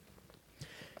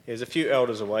There's a few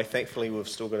elders away. Thankfully, we've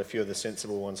still got a few of the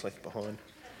sensible ones left behind.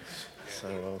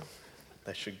 So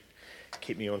they should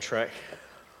keep me on track.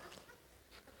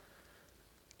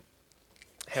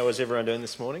 How is everyone doing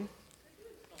this morning?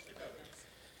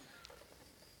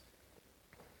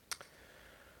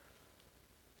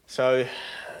 So,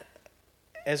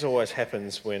 as always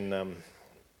happens when I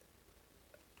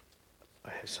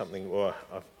have something, or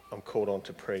I'm called on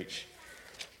to preach,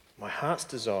 my heart's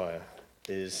desire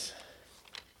is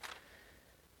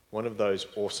one of those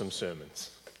awesome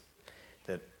sermons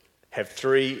that have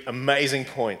three amazing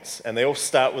points, and they all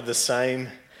start with the same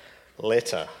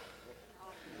letter.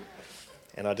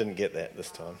 And I didn't get that this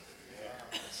time.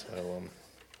 So,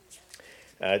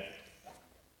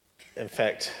 in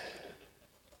fact,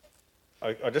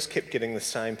 I just kept getting the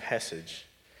same passage,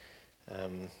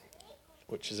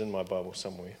 which is in my Bible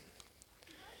somewhere.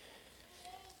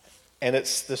 And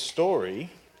it's the story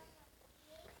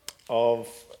of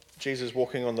Jesus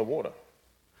walking on the water.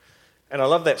 And I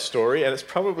love that story, and it's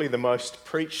probably the most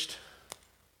preached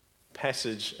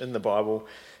passage in the Bible.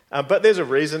 But there's a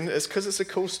reason. It's because it's a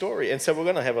cool story. And so we're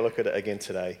going to have a look at it again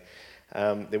today.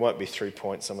 There won't be 3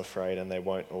 points, I'm afraid, and they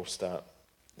won't all start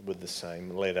with the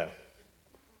same letter.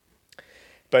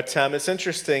 But it's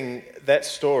interesting, that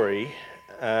story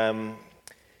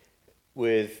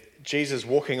with Jesus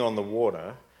walking on the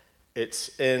water,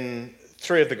 it's in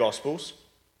 3 of the Gospels.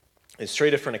 There's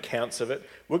 3 different accounts of it.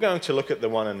 We're going to look at the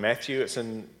one in Matthew. It's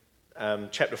in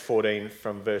chapter 14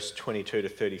 from verse 22 to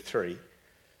 33.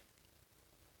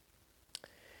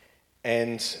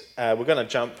 And we're going to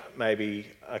jump maybe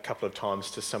a couple of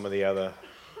times to some of the other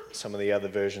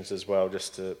versions as well,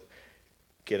 just to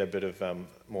get a bit of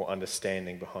more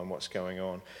understanding behind what's going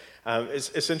on.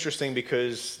 It's interesting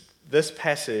because this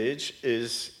passage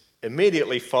is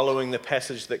immediately following the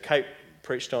passage that Kate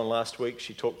preached on last week.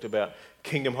 She talked about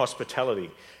kingdom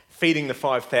hospitality, feeding the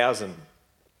 5,000.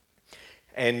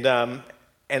 And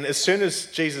as soon as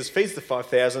Jesus feeds the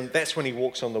 5,000, that's when he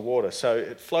walks on the water. So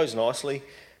it flows nicely.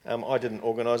 I didn't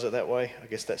organise it that way. I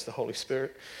guess that's the Holy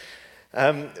Spirit.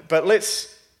 But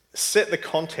let's set the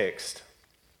context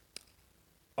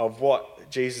of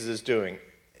what Jesus is doing.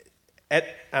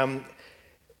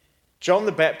 John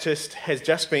the Baptist has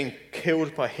just been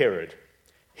killed by Herod.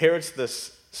 Herod's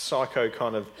this psycho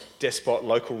kind of despot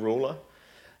local ruler.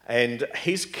 And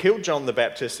he's killed John the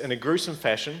Baptist in a gruesome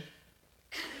fashion.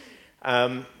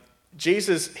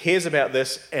 Jesus hears about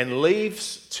this and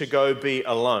leaves to go be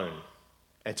alone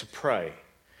and to pray.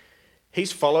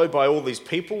 He's followed by all these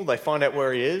people. They find out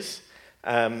where he is.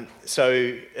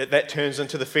 So that turns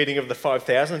into the feeding of the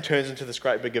 5,000, turns into this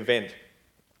great big event.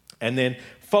 And then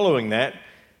following that,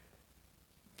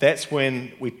 that's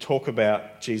when we talk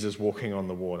about Jesus walking on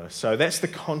the water. So that's the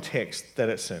context that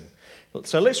it's in.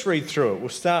 So let's read through it. We'll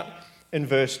start in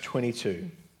verse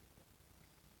 22.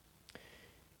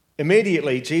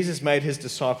 Immediately, Jesus made his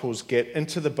disciples get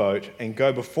into the boat and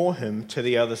go before him to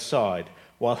the other side,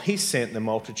 while he sent the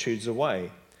multitudes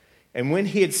away. And when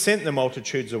he had sent the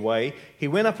multitudes away, he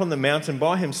went up on the mountain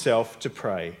by himself to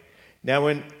pray. Now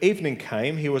when evening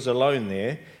came, he was alone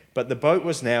there, but the boat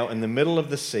was now in the middle of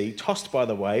the sea, tossed by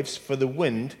the waves, for the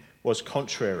wind was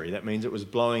contrary. That means it was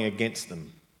blowing against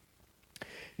them.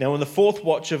 Now in the 4th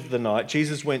watch of the night,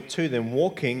 Jesus went to them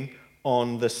walking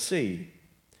on the sea.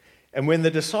 And when the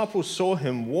disciples saw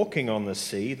him walking on the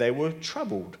sea, they were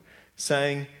troubled,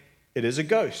 saying, "It is a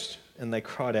ghost." And they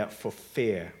cried out for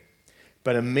fear.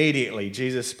 But immediately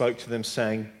Jesus spoke to them,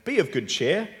 saying, "Be of good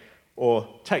cheer,"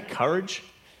 or "Take courage.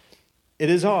 It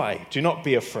is I, do not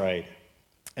be afraid."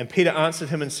 And Peter answered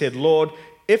him and said, "Lord,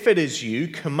 if it is you,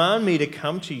 command me to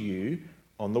come to you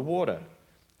on the water."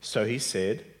 So he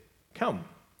said, "Come."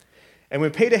 And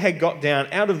when Peter had got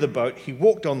down out of the boat, he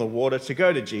walked on the water to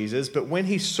go to Jesus. But when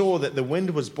he saw that the wind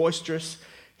was boisterous,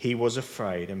 he was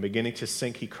afraid. And beginning to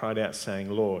sink, he cried out, saying,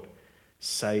 "Lord,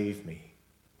 save me."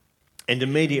 And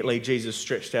immediately Jesus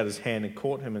stretched out his hand and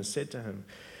caught him and said to him,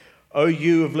 "O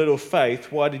you of little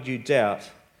faith, why did you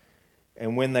doubt?"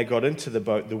 And when they got into the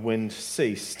boat, the wind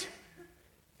ceased.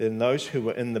 Then those who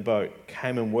were in the boat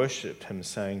came and worshipped him,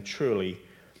 saying, "Truly,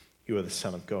 you are the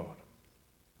Son of God."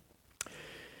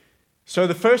 So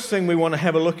the first thing we want to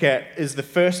have a look at is the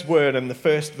first word in the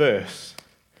first verse.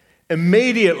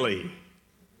 Immediately.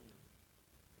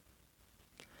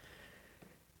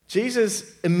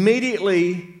 Jesus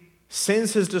immediately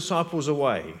sends his disciples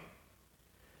away.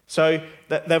 So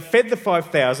they've fed the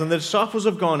 5,000, the disciples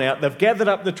have gone out, they've gathered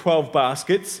up the 12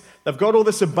 baskets, they've got all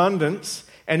this abundance,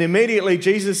 and immediately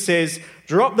Jesus says,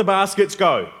 "Drop the baskets,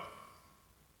 go."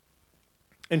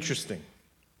 Interesting.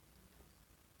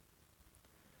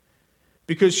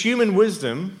 Because human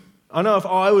wisdom I know if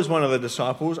I was one of the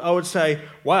disciples, I would say,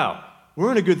 wow,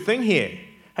 we're in a good thing here.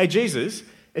 Hey, Jesus,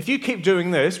 if you keep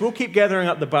doing this, we'll keep gathering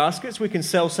up the baskets. We can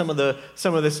sell some of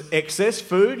this excess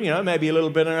food, maybe a little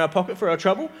bit in our pocket for our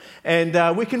trouble,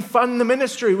 and we can fund the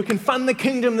ministry. We can fund the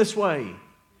kingdom this way.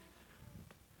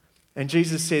 And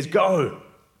Jesus says, go.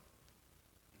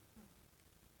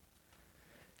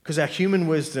 Because our human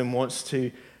wisdom wants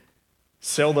to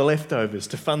sell the leftovers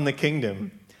to fund the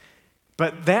kingdom.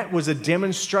 But that was a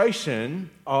demonstration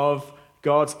of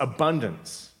God's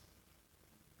abundance.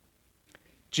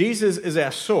 Jesus is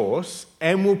our source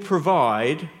and will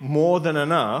provide more than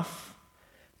enough,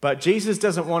 but Jesus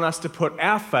doesn't want us to put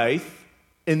our faith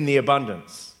in the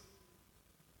abundance.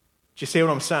 Do you see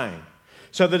what I'm saying?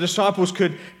 So the disciples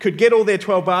could get all their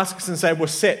 12 baskets and say, we're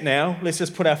set now, let's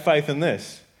just put our faith in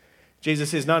this.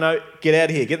 Jesus says, no, get out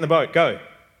of here, get in the boat, go.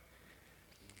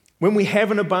 When we have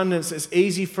an abundance, it's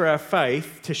easy for our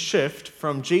faith to shift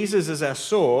from Jesus as our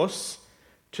source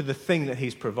to the thing that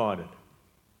he's provided.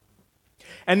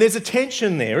 And there's a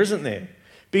tension there, isn't there?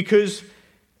 Because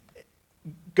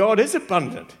God is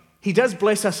abundant. He does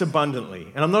bless us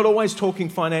abundantly. And I'm not always talking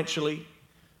financially,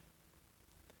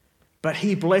 but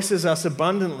he blesses us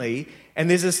abundantly. And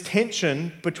there's this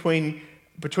tension between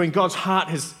God's heart,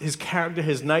 his character,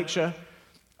 his nature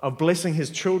of blessing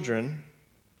his children,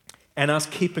 and us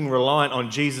keeping reliant on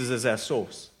Jesus as our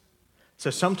source. So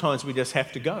sometimes we just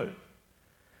have to go.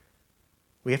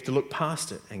 We have to look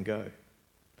past it and go.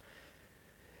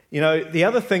 The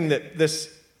other thing that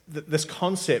this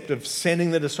concept of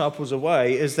sending the disciples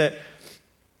away is that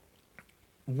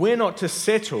we're not to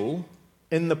settle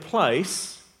in the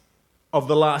place of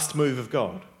the last move of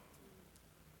God.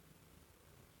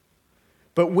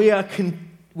 But we are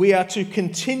to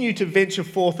continue to venture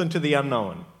forth into the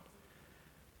unknown.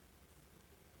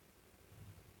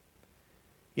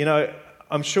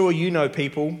 I'm sure you know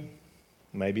people,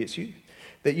 maybe it's you,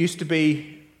 that used to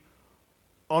be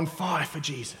on fire for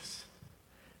Jesus,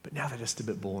 but now they're just a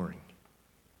bit boring.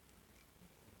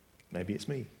 Maybe it's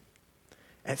me.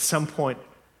 At some point,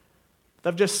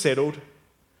 they've just settled.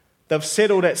 They've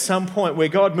settled at some point where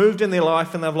God moved in their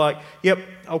life and they're like, yep,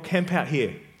 I'll camp out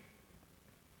here.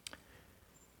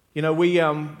 We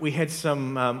had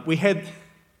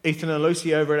Ethan and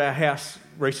Lucy over at our house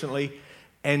recently,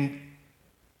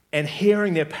 and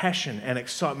hearing their passion and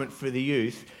excitement for the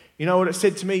youth, you know what it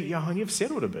said to me? Johan, you've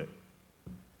settled a bit.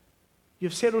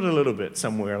 You've settled a little bit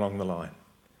somewhere along the line.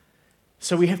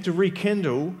 So we have to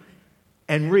rekindle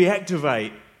and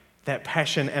reactivate that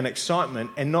passion and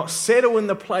excitement and not settle in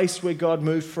the place where God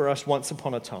moved for us once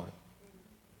upon a time.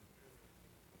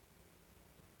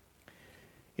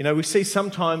 We see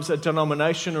sometimes a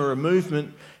denomination or a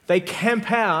movement, they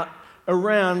camp out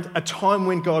around a time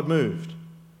when God moved.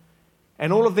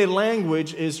 And all of their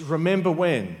language is remember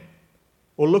when,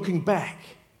 or looking back.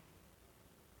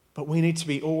 But we need to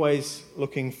be always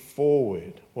looking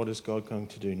forward. What is God going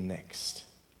to do next?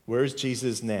 Where is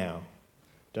Jesus now?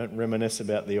 Don't reminisce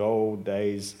about the old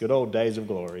days, good old days of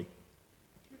glory.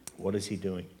 What is he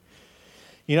doing?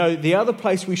 The other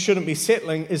place we shouldn't be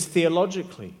settling is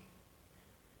theologically.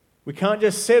 We can't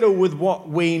just settle with what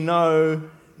we know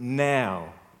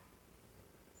now.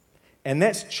 And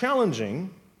that's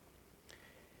challenging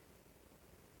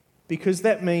because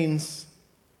that means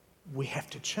we have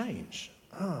to change.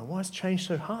 Why is change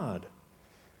so hard?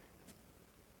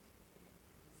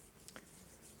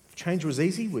 If change was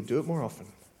easy, we'd do it more often.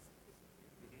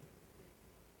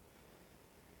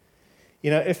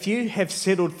 If you have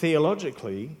settled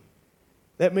theologically,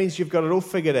 that means you've got it all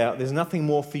figured out. There's nothing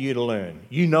more for you to learn.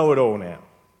 You know it all now.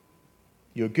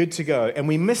 You're good to go. And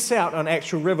we miss out on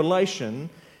actual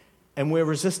revelation, and we're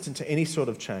resistant to any sort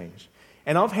of change.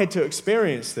 And I've had to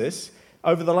experience this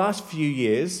over the last few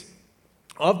years.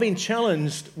 I've been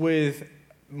challenged with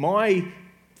my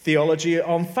theology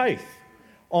on faith,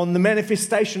 on the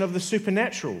manifestation of the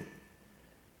supernatural.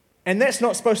 And that's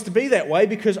not supposed to be that way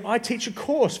because I teach a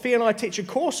course. Fia and I teach a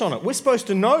course on it. We're supposed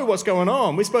to know what's going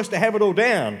on. We're supposed to have it all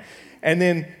down. And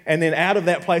then out of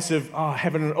that place of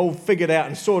having it all figured out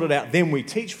and sorted out, then we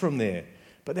teach from there.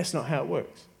 But that's not how it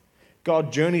works.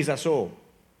 God journeys us all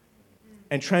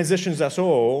and transitions us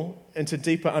all into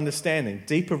deeper understanding,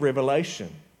 deeper revelation.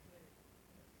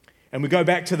 And we go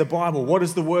back to the Bible. What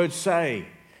does the Word say?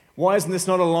 Why isn't this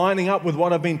not aligning up with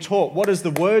what I've been taught? What does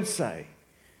the Word say?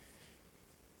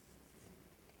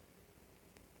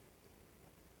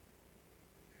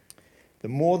 The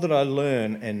more that I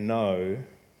learn and know,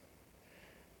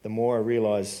 the more I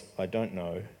realize I don't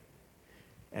know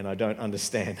and I don't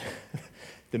understand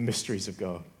the mysteries of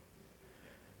God.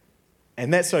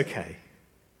 And that's okay.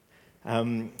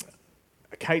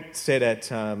 Kate said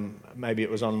at, maybe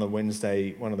it was on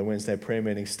one of the Wednesday prayer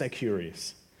meetings, stay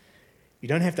curious. You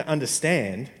don't have to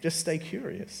understand, just stay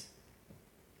curious.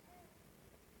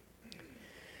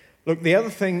 Look, the other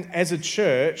thing, as a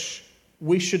church,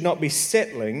 we should not be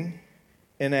settling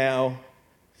in our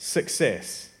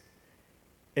success.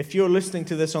 If you're listening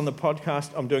to this on the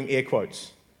podcast, I'm doing air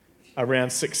quotes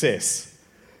around success.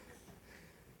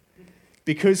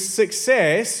 Because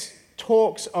success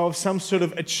talks of some sort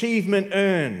of achievement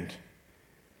earned.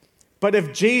 But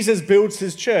if Jesus builds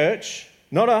his church,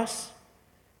 not us,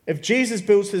 if Jesus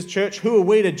builds his church, who are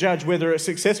we to judge whether it's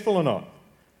successful or not?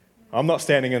 I'm not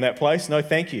standing in that place. No,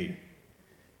 thank you.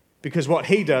 Because what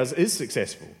he does is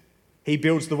successful. He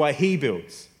builds the way he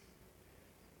builds.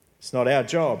 It's not our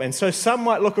job. And so some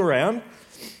might look around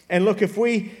and look, if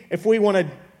we want to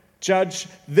judge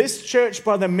this church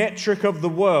by the metric of the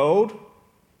world,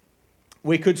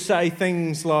 we could say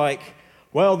things like,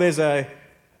 well, there's a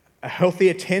healthy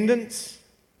attendance.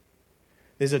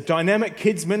 There's a dynamic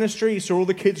kids ministry. You saw all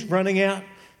the kids running out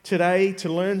today to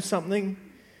learn something.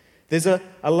 There's a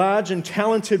large and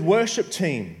talented worship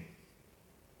team.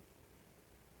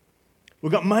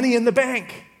 We've got money in the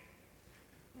bank.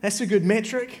 That's a good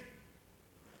metric.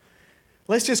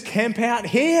 Let's just camp out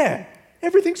here.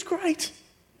 Everything's great.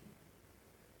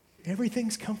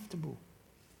 Everything's comfortable.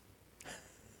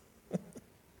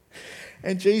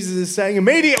 And Jesus is saying,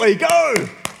 immediately, go!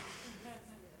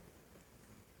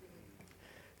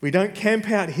 We don't camp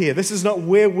out here. This is not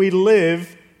where we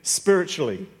live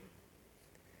spiritually.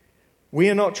 We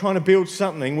are not trying to build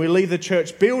something. We leave the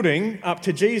church building up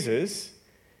to Jesus.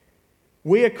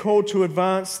 We are called to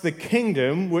advance the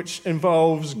kingdom, which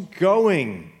involves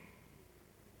going.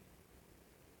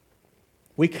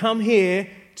 We come here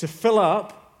to fill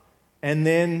up and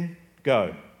then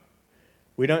go.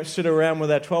 We don't sit around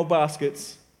with our 12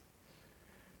 baskets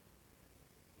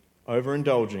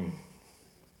overindulging.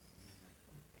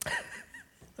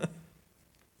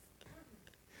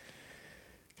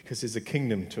 Because there's a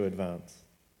kingdom to advance.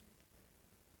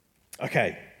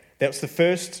 Okay, that's the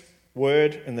first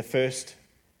word in the first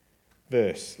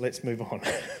verse. Let's move on.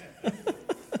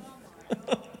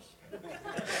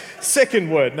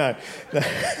 Second word, no.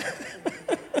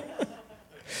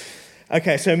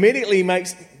 Okay, so immediately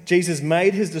Jesus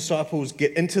made his disciples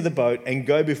get into the boat and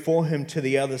go before him to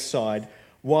the other side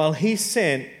while he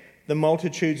sent the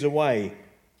multitudes away.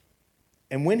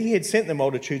 And when he had sent the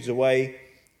multitudes away,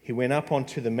 he went up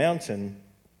onto the mountain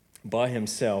by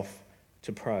himself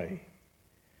to pray.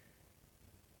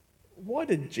 Why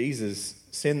did Jesus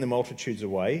send the multitudes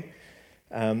away?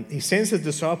 He sends the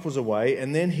disciples away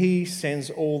and then he sends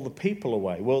all the people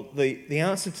away. Well, the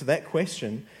answer to that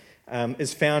question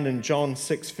is found in John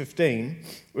 6:15,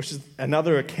 which is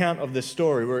another account of this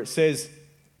story where it says,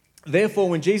 therefore,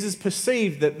 when Jesus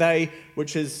perceived that they,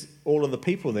 which is all of the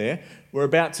people there, were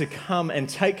about to come and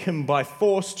take him by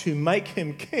force to make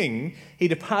him king, he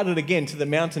departed again to the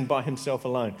mountain by himself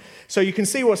alone. So you can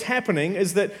see what's happening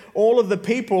is that all of the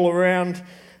people around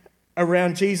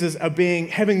Jesus are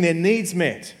having their needs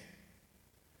met.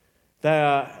 They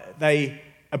are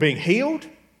being healed.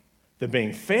 They're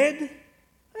being fed.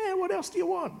 What else do you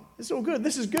want? It's all good.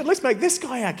 This is good. Let's make this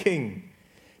guy our king.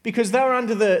 Because they were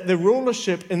under the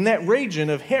rulership in that region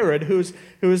of Herod, who is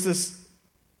this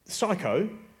psycho,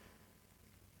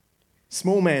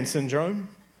 small man syndrome.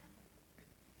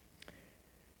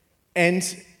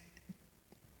 And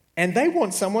they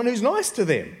want someone who's nice to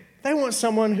them. They want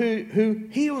someone who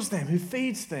heals them, who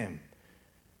feeds them,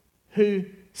 who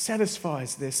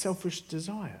satisfies their selfish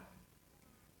desire.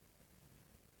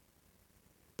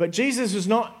 But Jesus was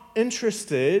not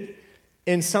interested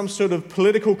in some sort of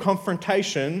political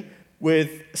confrontation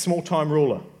with a small-time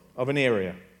ruler of an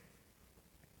area.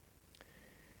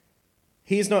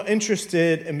 He is not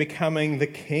interested in becoming the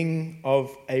king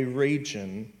of a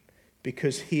region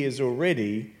because he is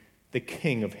already the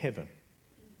king of heaven.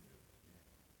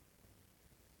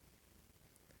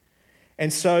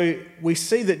 And so we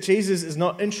see that Jesus is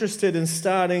not interested in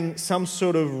starting some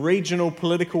sort of regional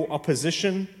political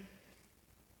opposition.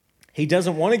 He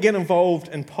doesn't want to get involved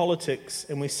in politics,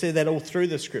 and we see that all through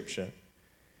the scripture.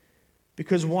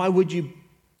 Because why would you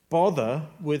bother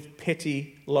with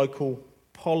petty local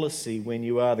policy when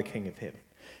you are the king of heaven?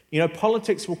 You know,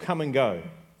 politics will come and go.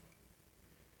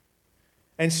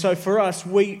 And so for us,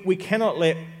 we cannot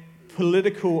let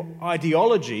political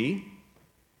ideology,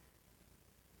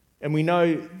 and we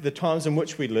know the times in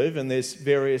which we live, and there's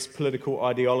various political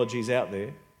ideologies out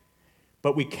there,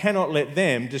 but we cannot let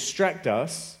them distract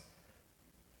us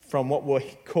from what we're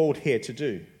called here to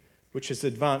do, which is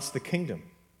advance the kingdom.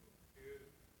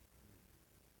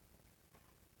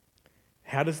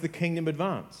 How does the kingdom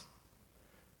advance?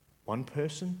 One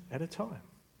person at a time.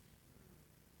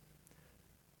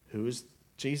 Who is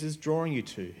Jesus drawing you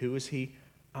to? Who is he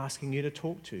asking you to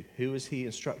talk to? Who is he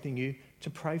instructing you to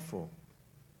pray for?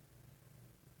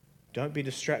 Don't be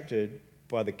distracted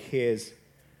by the cares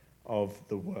of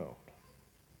the world.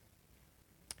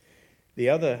 The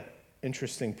other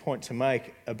interesting point to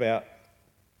make about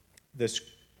this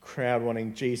crowd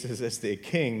wanting Jesus as their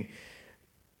king,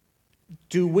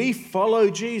 do we follow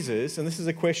Jesus? And this is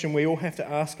a question we all have to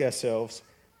ask ourselves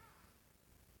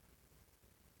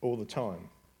all the time.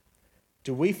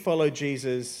 Do we follow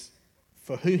Jesus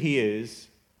for who he is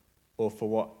or for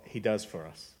what he does for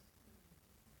us?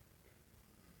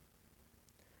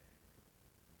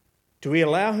 Do we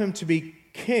allow him to be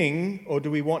king, or do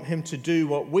we want him to do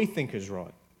what we think is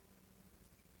right?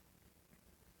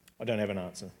 I don't have an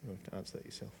answer. You have to answer that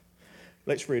yourself.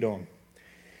 Let's read on.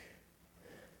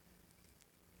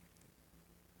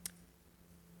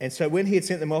 And so when he had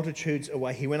sent the multitudes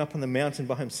away, he went up on the mountain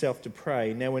by himself to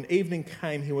pray. Now when evening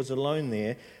came, he was alone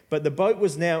there, but the boat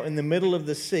was now in the middle of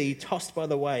the sea, tossed by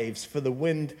the waves, for the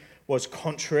wind was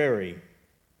contrary.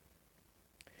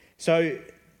 So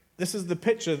this is the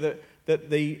picture that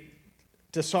the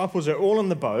disciples are all in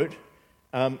the boat.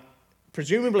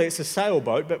 Presumably it's a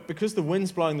sailboat, but because the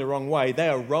wind's blowing the wrong way, they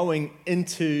are rowing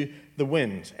into the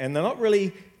wind, and they're not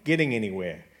really getting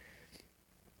anywhere,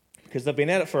 because they've been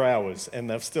at it for hours and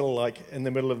they're still in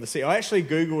the middle of the sea. I actually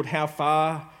Googled how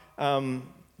far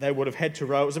they would have had to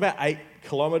row. It was about 8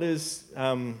 kilometres.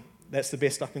 That's the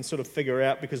best I can sort of figure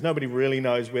out, because nobody really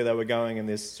knows where they were going, and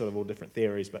there's sort of all different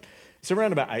theories. But it's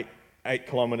around about 8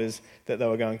 kilometres that they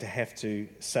were going to have to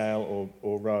sail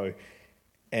or row.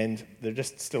 And they're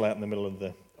just still out in the middle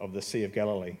of the Sea of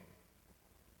Galilee.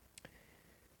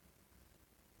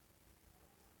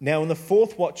 Now in the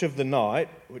fourth watch of the night,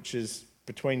 which is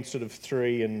between sort of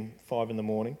 3 and 5 in the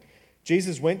morning,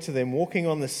 Jesus went to them walking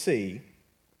on the sea.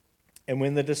 And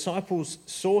when the disciples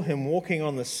saw him walking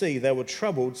on the sea, they were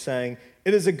troubled, saying,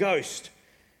 "It is a ghost."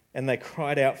 And they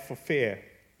cried out for fear.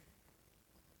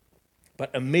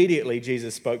 But immediately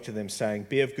Jesus spoke to them, saying,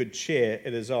 "Be of good cheer,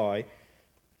 it is I.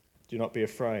 Do not be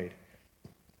afraid."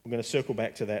 I'm going to circle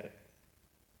back to that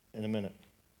in a minute.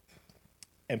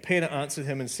 And Peter answered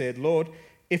him and said, "Lord,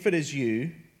 if it is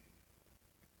you,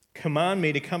 command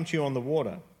me to come to you on the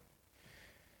water."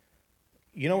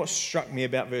 You know what struck me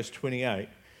about verse 28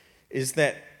 is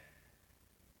that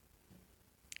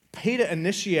Peter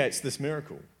initiates this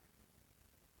miracle.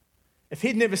 If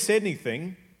he'd never said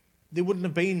anything, there wouldn't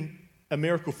have been a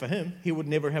miracle for him. He would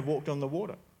never have walked on the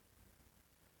water.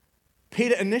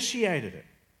 Peter initiated it.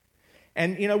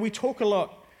 And, we talk a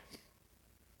lot.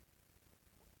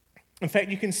 In fact,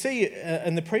 you can see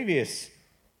in the previous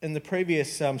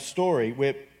story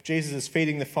where Jesus is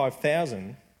feeding the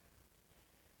 5,000,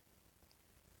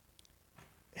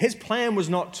 his plan was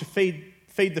not to feed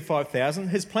the 5,000.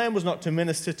 His plan was not to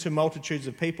minister to multitudes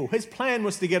of people. His plan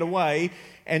was to get away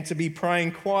and to be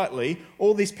praying quietly.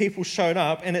 All these people showed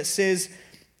up, and it says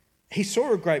he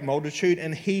saw a great multitude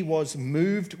and he was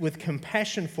moved with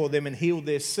compassion for them and healed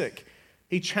their sick.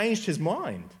 He changed his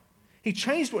mind. He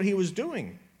changed what he was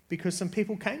doing because some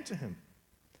people came to him.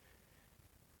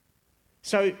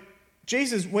 So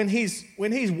Jesus, when he's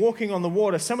walking on the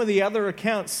water, some of the other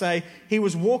accounts say he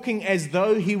was walking as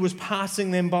though he was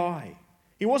passing them by.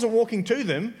 He wasn't walking to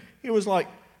them. He was like,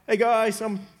 "Hey guys,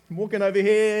 I'm walking over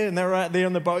here," and they're out there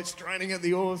on the boat straining at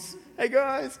the oars. "Hey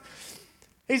guys."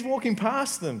 He's walking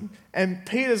past them. And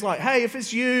Peter's like, "Hey, if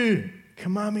it's you,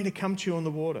 command me to come to you on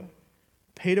the water."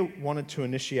 Peter wanted to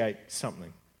initiate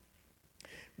something.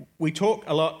 We talk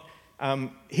a lot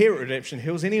here at Redemption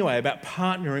Hills anyway about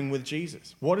partnering with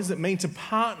Jesus. What does it mean to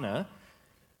partner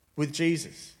with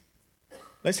Jesus?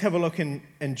 Let's have a look in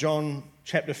John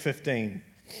chapter 15,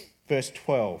 verse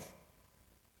 12.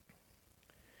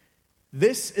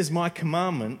 "This is my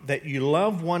commandment, that you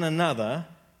love one another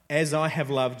as I have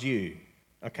loved you."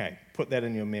 Okay, put that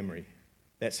in your memory.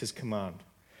 That's his command.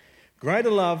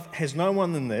 "Greater love has no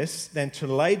one than to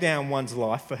lay down one's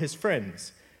life for his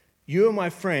friends. You are my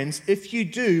friends if you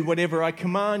do whatever I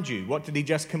command you." What did he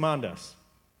just command us?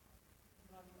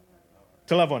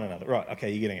 To love one another. Right,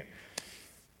 okay, you're getting it.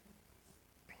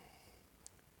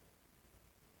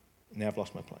 Now I've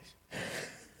lost my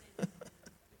place.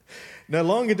 "No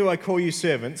longer do I call you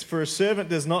servants, for a servant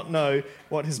does not know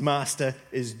what his master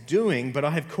is doing, but I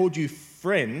have called you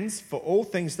friends, for all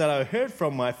things that I heard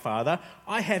from my Father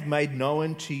I have made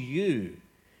known to you.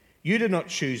 You did not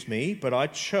choose me, but I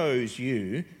chose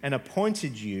you and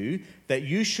appointed you that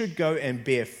you should go and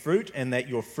bear fruit, and that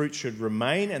your fruit should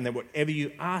remain, and that whatever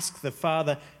you ask the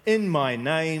Father in my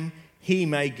name, he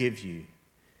may give you.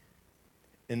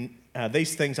 And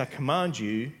these things I command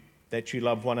you, that you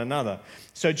love one another.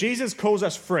 So Jesus calls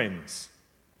us friends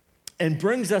and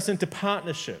brings us into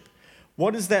partnership.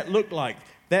 What does that look like?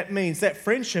 That means that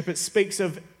friendship, it speaks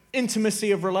of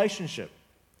intimacy of relationship.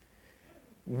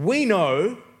 We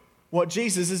know what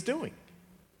Jesus is doing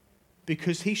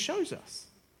because he shows us.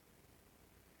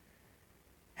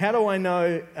 How do I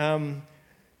know?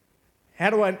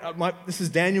 This is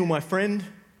Daniel, my friend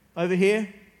over here.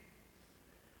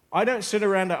 I don't sit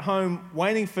around at home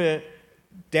waiting for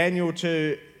Daniel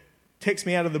to text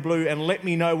me out of the blue and let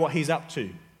me know what he's up to.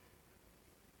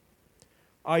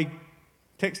 I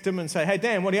text him and say, hey,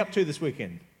 Dan, what are you up to this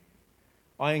weekend?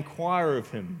 I inquire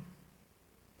of him.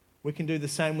 We can do the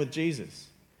same with Jesus.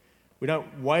 We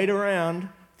don't wait around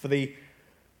for the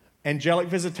angelic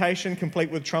visitation,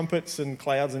 complete with trumpets and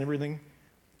clouds and everything.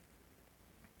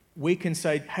 We can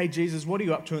say, hey, Jesus, what are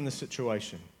you up to in this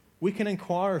situation? We can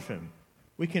inquire of him.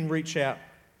 We can reach out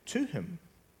to him.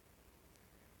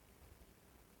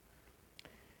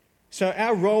 So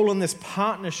our role in this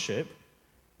partnership,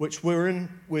 which we're in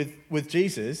with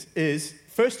Jesus, is,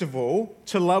 first of all,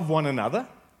 to love one another.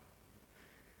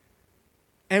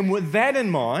 And with that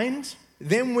in mind,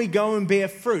 then we go and bear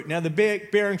fruit. Now, the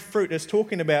bearing fruit is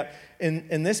talking about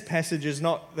in this passage is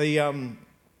not the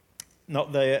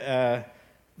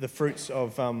fruits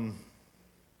of the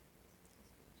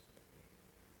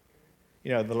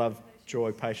love,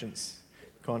 joy, patience,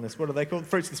 kindness. What are they called?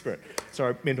 Fruits of the Spirit.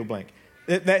 Sorry, mental blank.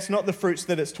 That's not the fruits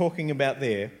that it's talking about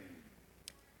there.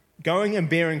 Going and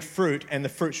bearing fruit, and the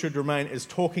fruit should remain, is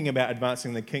talking about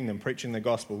advancing the kingdom, preaching the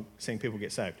gospel, seeing people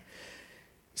get saved.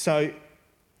 So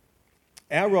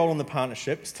our role in the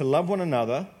partnership is to love one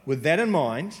another. With that in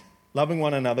mind, loving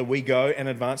one another, we go and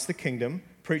advance the kingdom,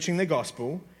 preaching the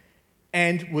gospel.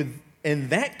 And in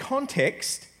that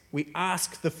context, we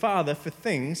ask the Father for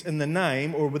things in the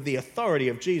name or with the authority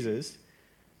of Jesus.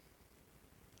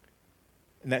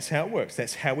 And that's how it works.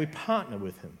 That's how we partner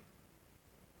with him.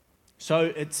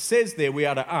 So it says there we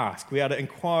are to ask, we are to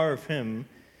inquire of him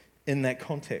in that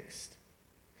context.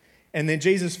 And then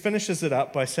Jesus finishes it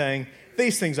up by saying,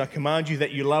 these things I command you, that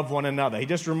you love one another. He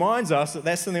just reminds us that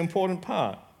that's an important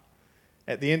part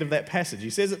at the end of that passage.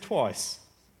 He says it twice.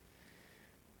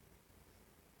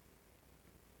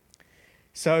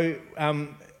 So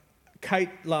Kate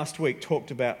last week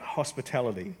talked about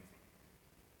hospitality,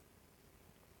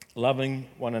 loving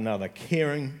one another,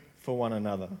 caring for one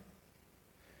another.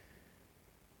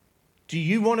 Do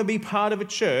you want to be part of a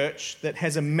church that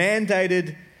has a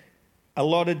mandated,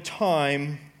 allotted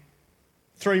time,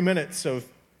 3 minutes of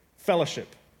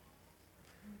fellowship?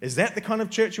 Is that the kind of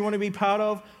church you want to be part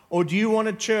of? Or do you want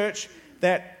a church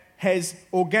that has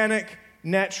organic,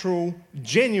 natural,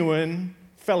 genuine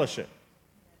fellowship?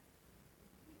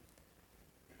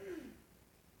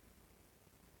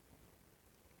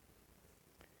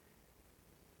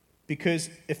 Because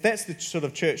if that's the sort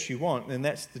of church you want, then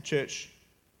that's the church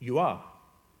you are.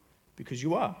 Because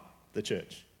you are the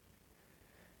church.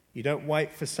 You don't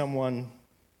wait for someone,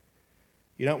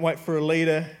 you don't wait for a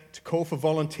leader to call for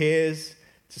volunteers,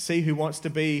 to see who wants to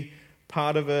be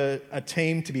part of a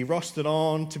team, to be rostered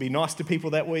on, to be nice to people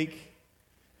that week.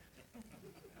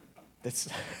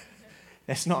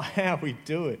 That's not how we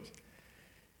do it.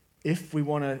 If we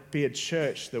want to be a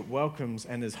church that welcomes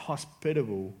and is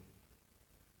hospitable,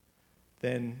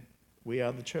 then we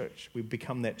are the church. We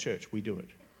become that church. We do it.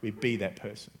 We be that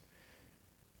person.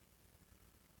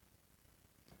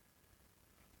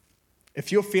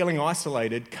 If you're feeling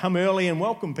isolated, come early and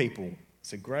welcome people.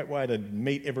 It's a great way to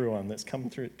meet everyone that's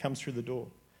comes through the door.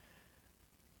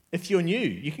 If you're new,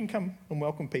 you can come and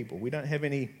welcome people. You don't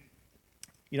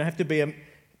have to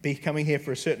be coming here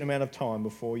for a certain amount of time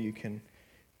before you can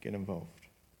get involved.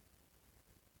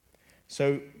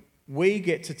 So we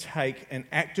get to take an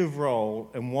active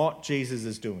role in what Jesus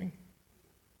is doing.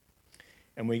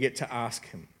 And we get to ask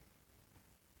him.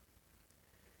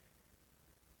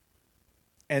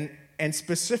 And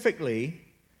specifically,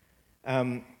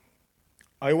 I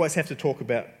always have to talk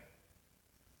about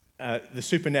the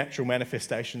supernatural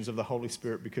manifestations of the Holy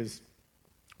Spirit because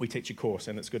we teach a course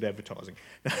and it's good advertising.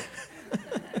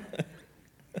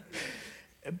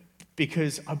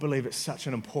 Because I believe it's such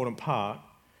an important part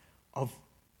of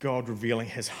God revealing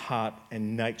his heart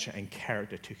and nature and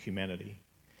character to humanity.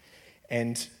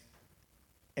 And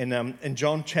in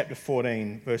John chapter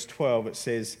 14, verse 12, it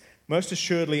says, most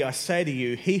assuredly I say to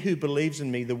you, he who believes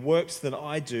in me, the works that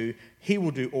I do, he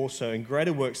will do also, and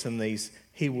greater works than these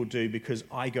he will do, because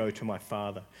I go to my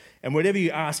Father. And whatever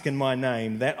you ask in my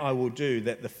name, that I will do,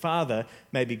 that the Father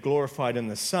may be glorified in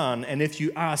the Son. And if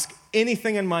you ask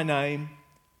anything in my name,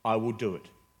 I will do it.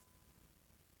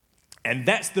 And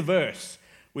that's the verse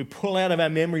we pull out of our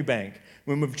memory bank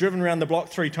when we've driven around the block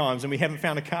 3 times and we haven't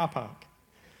found a car park.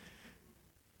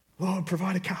 Lord,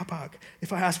 provide a car park.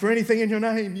 If I ask for anything in your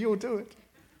name, you'll do it.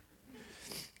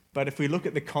 But if we look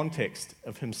at the context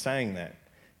of him saying that,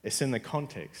 it's in the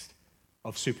context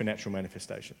of supernatural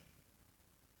manifestation.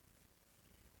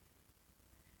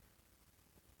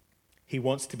 He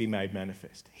wants to be made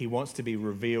manifest. He wants to be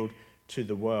revealed to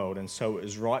the world. And so it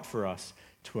is right for us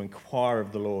to inquire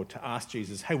of the Lord, to ask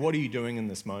Jesus, hey, what are you doing in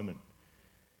this moment?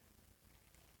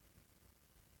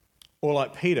 Or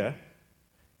like Peter,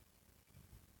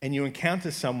 and you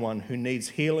encounter someone who needs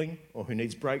healing or who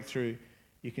needs breakthrough,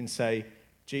 you can say,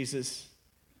 Jesus,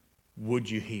 would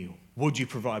you heal? Would you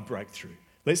provide breakthrough?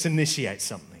 Let's initiate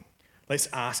something. Let's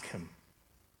ask him.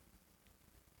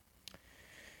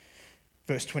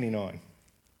 Verse 29.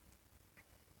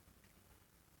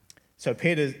 So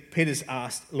Peter's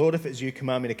asked, Lord, if it's you,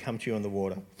 command me to come to you on the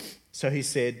water. So he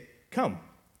said, come.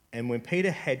 And when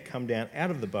Peter had come down out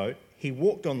of the boat, he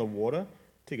walked on the water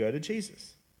to go to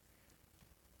Jesus.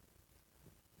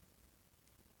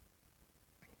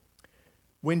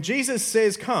 When Jesus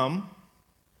says come,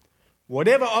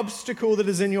 whatever obstacle that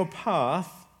is in your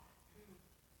path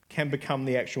can become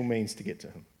the actual means to get to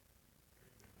him.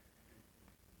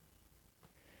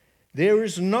 There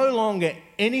is no longer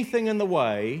anything in the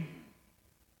way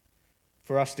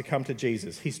for us to come to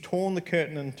Jesus. He's torn the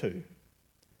curtain in two.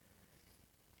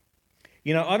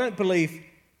 You know, I don't believe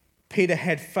Peter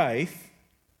had faith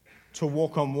to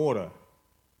walk on water.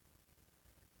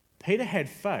 Peter had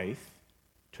faith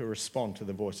to respond to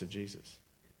the voice of Jesus.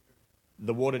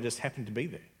 The water just happened to be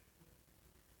there.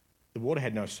 The water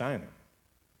had no say in it.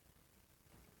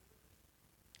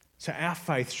 So our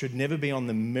faith should never be on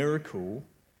the miracle,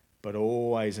 but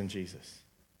always in Jesus.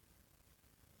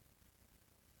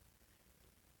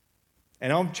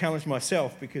 And I've challenged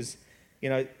myself because, you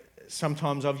know,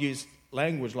 sometimes I've used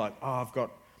language like, oh, I've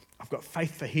got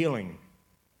faith for healing.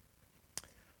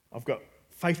 I've got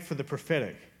faith for the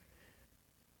prophetic.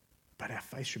 But our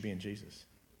faith should be in Jesus,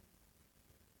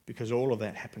 because all of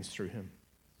that happens through him.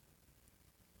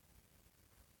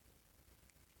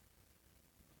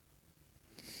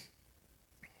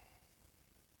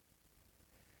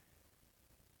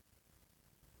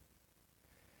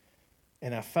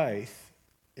 And our faith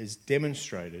is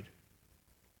demonstrated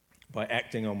by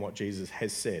acting on what Jesus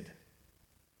has said.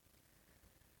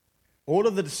 All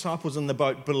of the disciples in the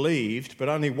boat believed, but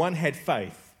only one had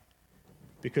faith,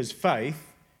 because faith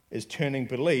is turning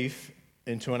belief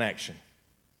into an action.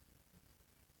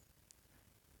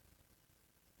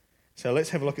 So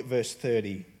let's have a look at verse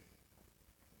 30.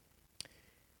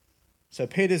 So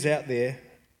Peter's out there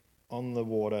on the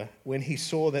water. When he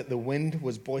saw that the wind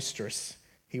was boisterous,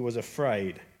 he was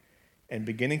afraid, and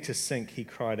beginning to sink, he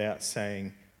cried out,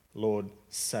 saying, Lord,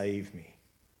 save me.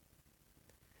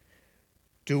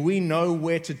 Do we know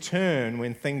where to turn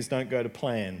when things don't go to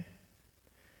plan?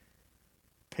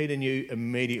 Peter knew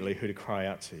immediately who to cry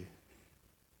out to.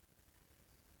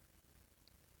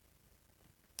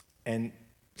 And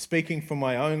speaking from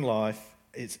my own life,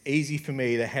 it's easy for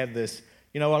me to have this,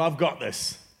 you know what, I've got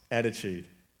this attitude.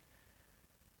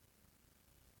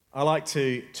 I like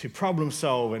to problem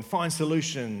solve and find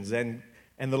solutions, and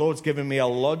the Lord's given me a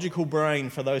logical brain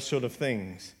for those sort of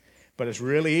things. But it's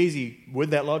really easy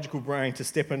with that logical brain to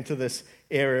step into this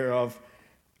area of,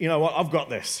 you know what, I've got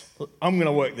this. I'm going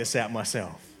to work this out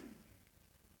myself.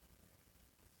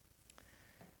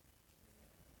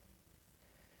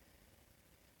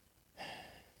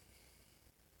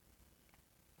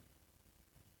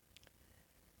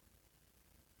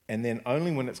 And then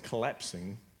only when it's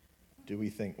collapsing do we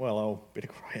think, well, I'll better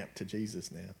cry out to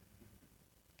Jesus now.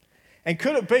 And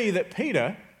could it be that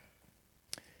Peter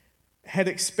had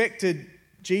expected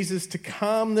Jesus to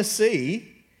calm the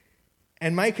sea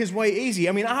and make his way easy?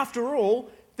 I mean, after all,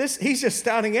 he's just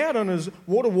starting out on his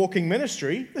water walking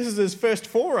ministry. This is his first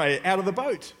foray out of the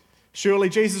boat. Surely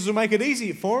Jesus will make it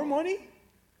easy for him, won't he?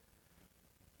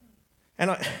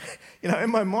 And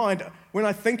in my mind, when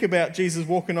I think about Jesus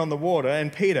walking on the water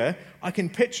and Peter, I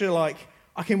can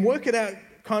work it out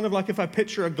kind of like if I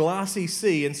picture a glassy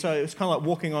sea, and so it's kind of like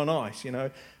walking on ice, you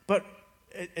know. But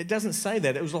it doesn't say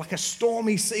that. It was like a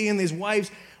stormy sea and there's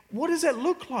waves. What does that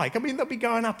look like? I mean, they'll be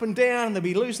going up and down, they'll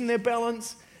be losing their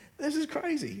balance. This is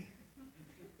crazy.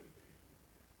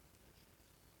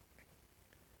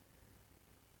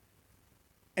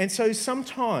 And so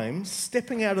sometimes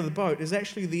stepping out of the boat is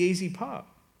actually the easy part.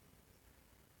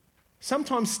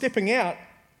 Sometimes stepping out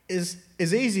is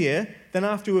easier than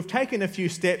after we've taken a few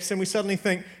steps and we suddenly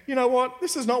think, you know what,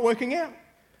 this is not working out.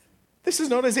 This is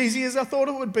not as easy as I thought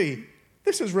it would be.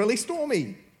 This is really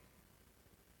stormy.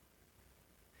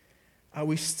 Are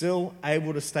we still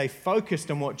able to stay focused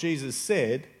on what Jesus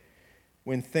said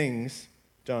when things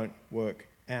don't work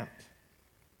out?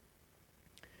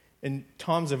 In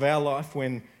times of our life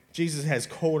when Jesus has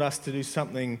called us to do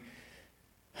something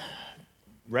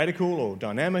radical or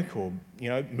dynamic or,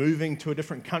 moving to a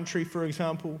different country, for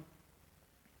example,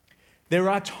 there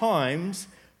are times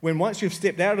when once you've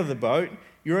stepped out of the boat,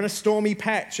 you're in a stormy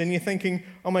patch and you're thinking,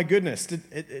 oh my goodness,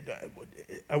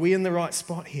 are we in the right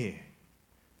spot here?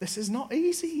 This is not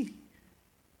easy.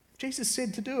 Jesus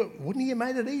said to do it. Wouldn't he have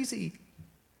made it easy?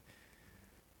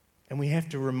 And we have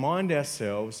to remind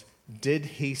ourselves, did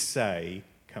he say,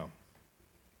 come?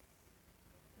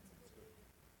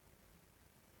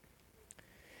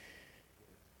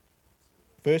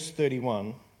 Verse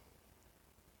 31,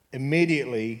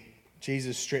 immediately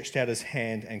Jesus stretched out his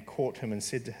hand and caught him and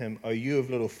said to him, "O you of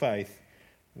little faith,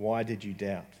 why did you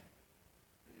doubt?"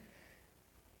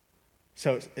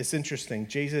 So it's interesting.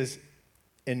 There's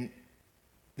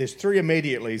three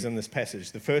immediatelys in this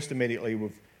passage. The first immediately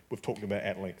we've talked about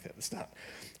at length at the start.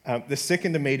 The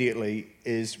second immediately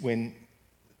is when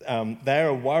they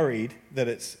are worried that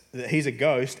he's a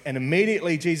ghost, and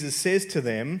immediately Jesus says to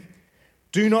them,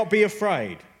 "Do not be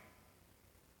afraid."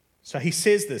 So he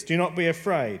says this, "Do not be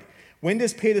afraid." When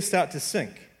does Peter start to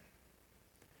sink?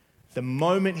 The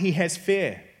moment he has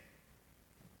fear,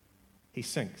 he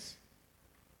sinks.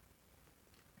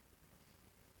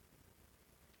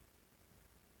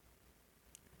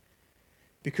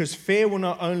 Because fear will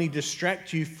not only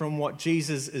distract you from what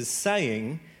Jesus is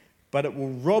saying, but it will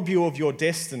rob you of your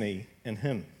destiny in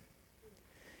him.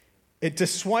 It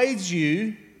dissuades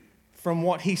you from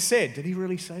what he said. Did he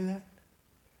really say that?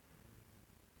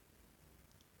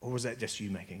 Or was that just you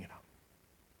making it up?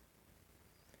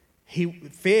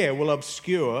 Fear will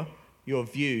obscure your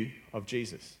view of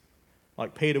Jesus.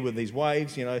 Like Peter with these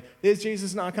waves, there's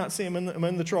Jesus, no, I can't see him, I'm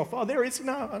in the trough. Oh, there he is,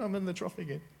 no, I'm in the trough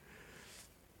again.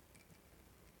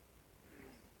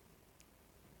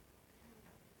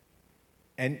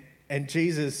 And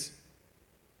Jesus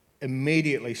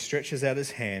immediately stretches out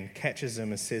his hand, catches him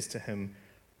and says to him,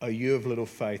 "O you of little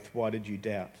faith, why did you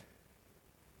doubt?"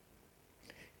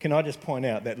 Can I just point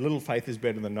out that little faith is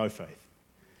better than no faith?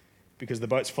 Because the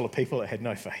boat's full of people that had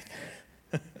no faith.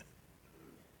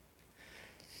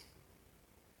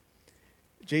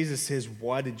 Jesus says,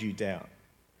 "Why did you doubt?"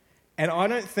 And I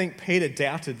don't think Peter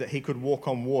doubted that he could walk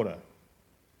on water.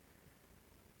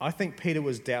 I think Peter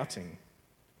was doubting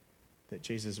that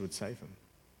Jesus would save him.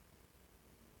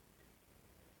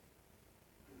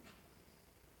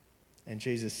 And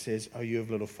Jesus says, "Oh, you of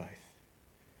little faith,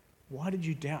 why did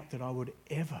you doubt that I would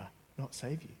ever not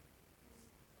save you?"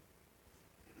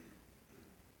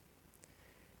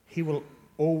 He will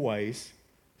always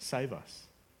save us.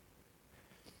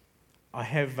 I've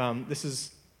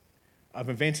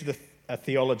invented a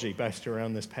theology based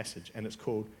around this passage, and it's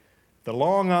called the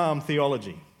long arm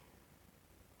theology.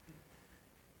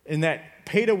 In that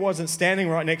Peter wasn't standing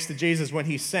right next to Jesus when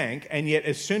he sank, and yet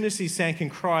as soon as he sank and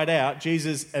cried out,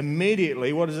 Jesus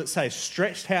immediately, what does it say,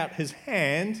 stretched out his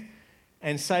hand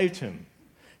and saved him.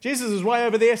 Jesus is way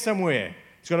over there somewhere.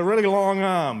 He's got a really long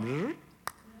arm.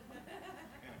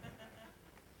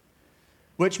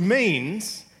 Which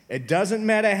means it doesn't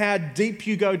matter how deep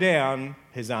you go down,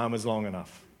 his arm is long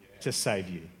enough to save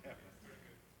you.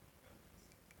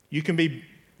 You can be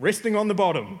resting on the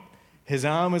bottom. His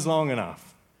arm is long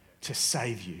enough to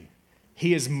save you.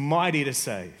 He is mighty to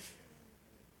save.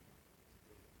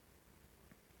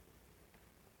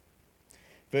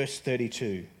 Verse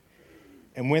 32.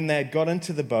 And when they had got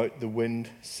into the boat, the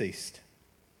wind ceased.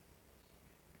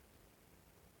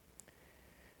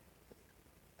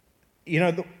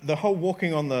 The whole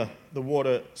walking on the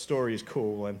water story is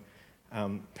cool,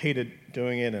 and Peter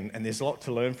doing it, and there's a lot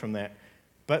to learn from that.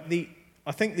 But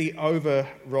I think the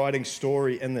overriding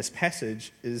story in this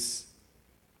passage is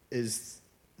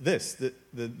this, that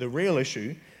the real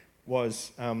issue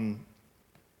was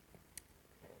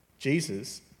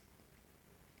Jesus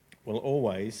will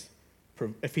always,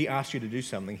 if he asks you to do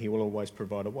something, he will always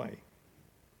provide a way.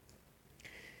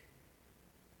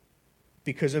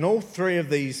 Because in all three of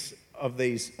these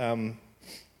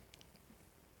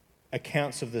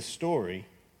accounts of this story,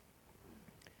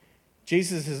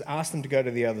 Jesus has asked them to go to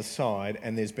the other side,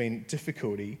 and there's been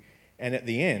difficulty, and at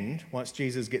the end, once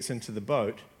Jesus gets into the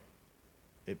boat,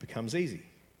 it becomes easy.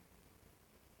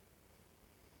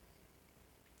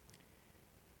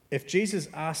 If Jesus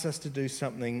asks us to do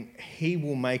something, he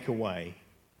will make a way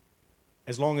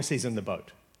as long as he's in the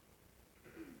boat.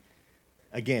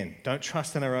 Again, don't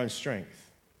trust in our own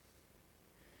strength.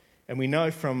 And we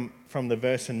know from the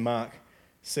verse in Mark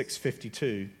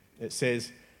 6:52, it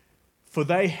says, "For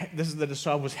they," this is the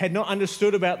disciples, "had not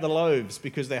understood about the loaves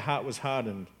because their heart was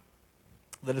hardened."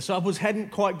 The disciples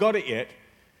hadn't quite got it yet,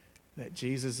 that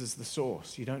Jesus is the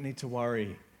source. You don't need to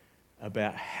worry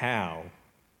about how.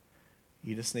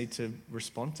 You just need to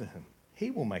respond to him.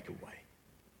 He will make a way.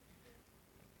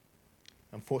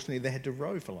 Unfortunately, they had to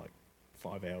row for like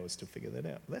 5 hours to figure that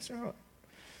out. But that's all right.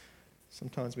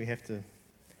 Sometimes we have to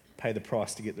pay the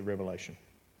price to get the revelation.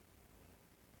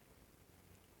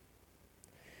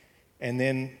 And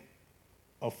then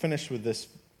I'll finish with this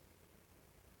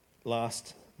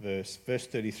last verse, verse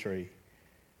 33.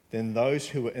 Then those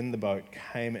who were in the boat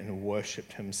came and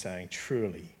worshipped him, saying,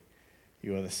 "Truly,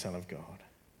 you are the Son of God."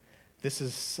 This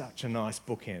is such a nice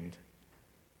bookend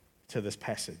to this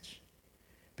passage.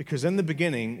 Because in the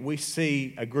beginning, we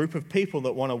see a group of people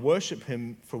that want to worship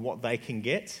him for what they can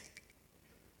get.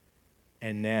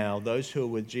 And now those who are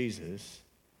with Jesus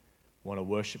want to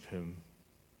worship him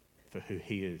for who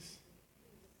he is.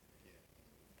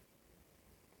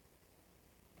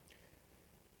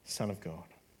 Son of God.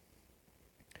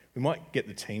 We might get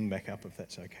the team back up if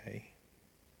that's okay.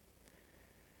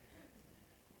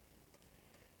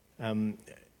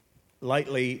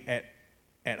 Lately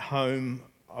at home,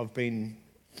 I've been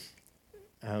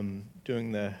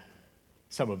doing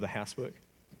some of the housework.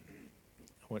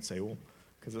 I won't say all,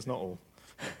 because it's not all.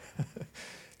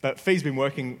 But Fee's been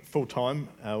working full-time,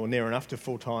 or near enough to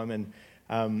full-time, and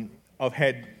I've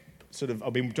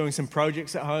been doing some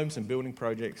projects at home, some building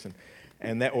projects,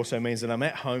 and that also means that I'm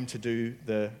at home to do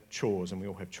the chores, and we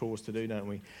all have chores to do, don't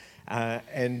we?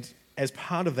 And as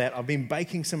part of that, I've been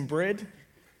baking some bread.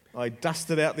 I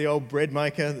dusted out the old bread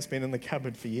maker that's been in the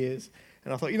cupboard for years,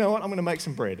 and I thought, you know what, I'm going to make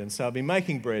some bread. And so I've been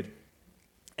making bread.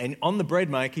 And on the bread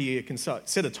maker, you can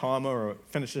set a timer or it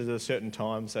finishes at a certain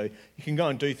time, so you can go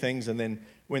and do things, and then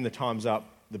when the time's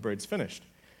up, the bread's finished.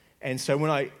 And so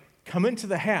when I come into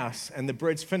the house and the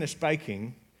bread's finished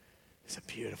baking, there's a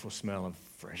beautiful smell of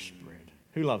fresh bread.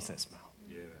 Who loves that smell?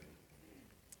 Yeah.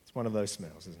 It's one of those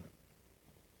smells, isn't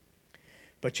it?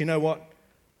 But you know what?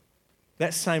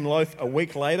 That same loaf a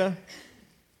week later,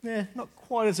 not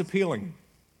quite as appealing.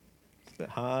 It's a bit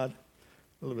hard,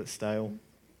 a little bit stale.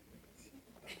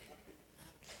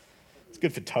 It's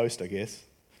good for toast, I guess.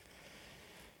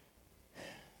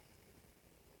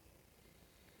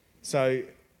 So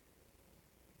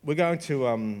we're going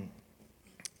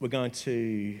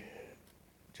to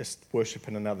just worship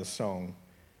in another song,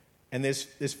 and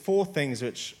there's 4 things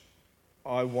which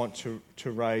I want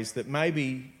to raise that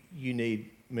maybe you need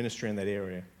ministry in that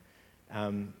area.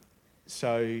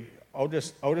 So I'll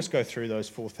just go through those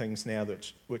 4 things now,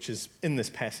 which is in this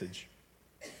passage.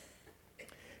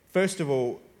 First of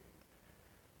all,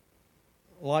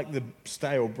 like the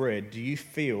stale bread, do you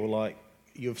feel like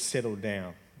you've settled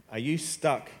down? Are you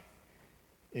stuck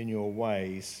in your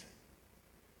ways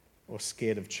or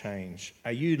scared of change?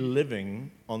 Are you living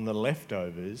on the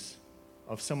leftovers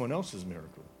of someone else's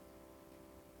miracle?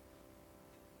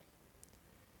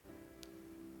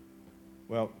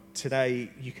 Well,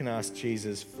 today you can ask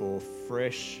Jesus for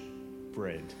fresh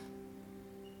bread.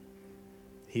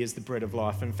 He is the bread of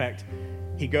life. In fact,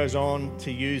 he goes on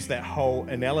to use that whole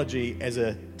analogy as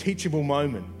a teachable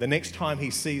moment. The next time he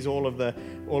sees all of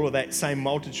that same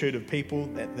multitude of people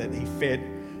that he fed,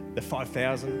 the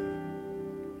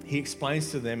 5,000, he explains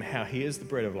to them how he is the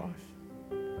bread of life.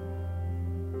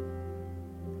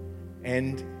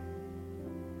 And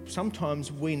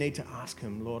sometimes we need to ask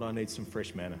him, Lord, I need some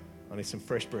fresh manna. I need some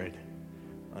fresh bread.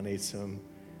 I need some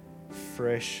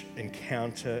fresh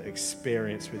encounter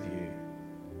experience with you.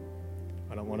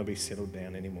 I don't want to be settled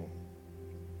down anymore.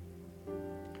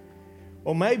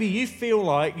 Or maybe you feel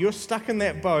like you're stuck in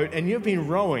that boat and you've been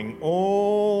rowing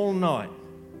all night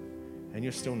and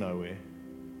you're still nowhere.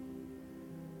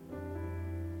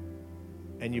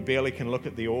 And you barely can look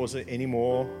at the oars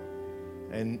anymore,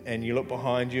 and you look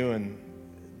behind you and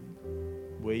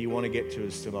where you want to get to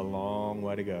is still a long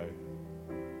way to go.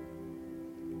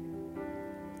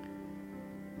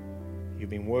 You've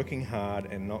been working hard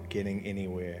and not getting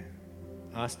anywhere.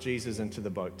 Ask Jesus into the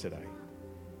boat today.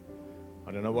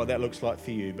 I don't know what that looks like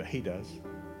for you, but he does.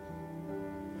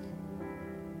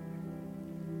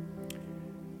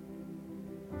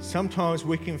 Sometimes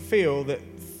we can feel that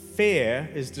fear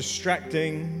is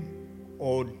distracting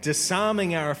or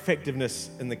disarming our effectiveness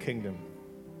in the kingdom.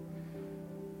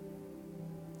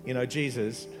 You know,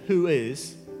 Jesus, who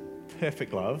is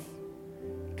perfect love,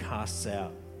 casts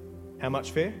out how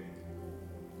much fear?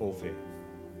 All fear.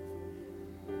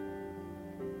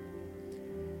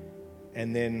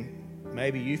 And then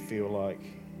maybe you feel like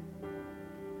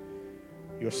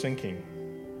you're sinking.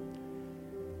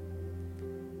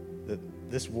 That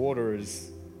this water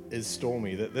is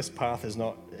stormy, that this path is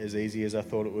not as easy as I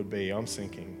thought it would be. I'm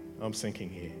sinking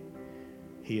here.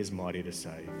 He is mighty to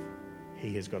save.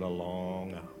 He has got a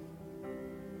long arm.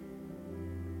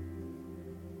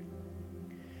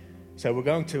 So we're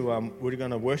going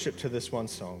to worship to this one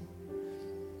song.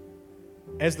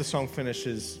 As the song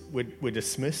finishes, we're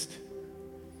dismissed,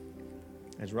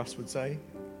 as Russ would say.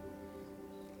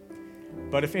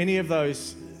 But if any of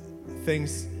those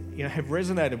things have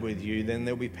resonated with you, then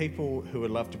there'll be people who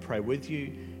would love to pray with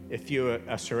you. If you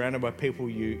are surrounded by people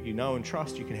you know and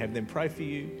trust, you can have them pray for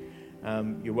you.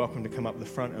 You're welcome to come up the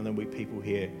front, and there'll be people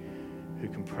here who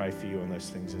can pray for you on those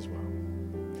things as well.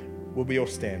 Will we all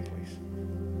stand, please?